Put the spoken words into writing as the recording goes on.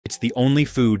the only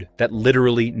food that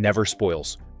literally never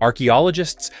spoils.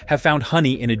 Archaeologists have found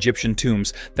honey in Egyptian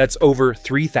tombs that's over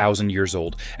 3,000 years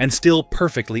old and still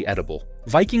perfectly edible.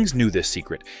 Vikings knew this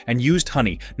secret and used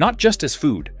honey not just as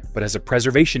food, but as a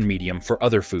preservation medium for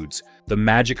other foods. The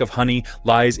magic of honey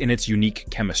lies in its unique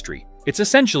chemistry. It's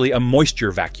essentially a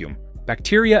moisture vacuum.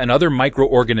 Bacteria and other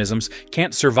microorganisms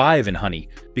can't survive in honey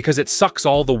because it sucks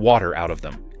all the water out of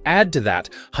them. Add to that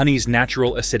honey's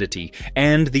natural acidity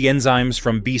and the enzymes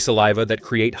from bee saliva that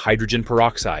create hydrogen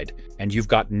peroxide, and you've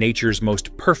got nature's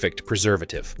most perfect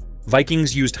preservative.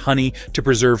 Vikings used honey to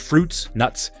preserve fruits,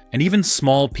 nuts, and even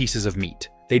small pieces of meat.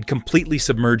 They'd completely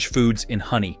submerge foods in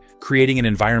honey, creating an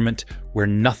environment where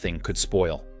nothing could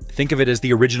spoil. Think of it as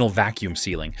the original vacuum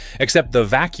sealing, except the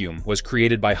vacuum was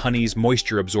created by honey's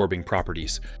moisture-absorbing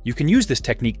properties. You can use this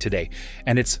technique today,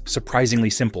 and it's surprisingly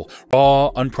simple.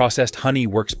 Raw, unprocessed honey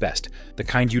works best, the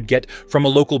kind you'd get from a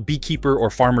local beekeeper or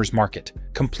farmer's market.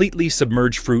 Completely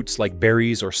submerge fruits like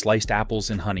berries or sliced apples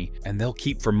in honey, and they'll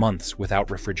keep for months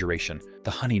without refrigeration.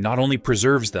 The honey not only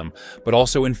preserves them, but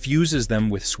also infuses them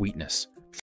with sweetness.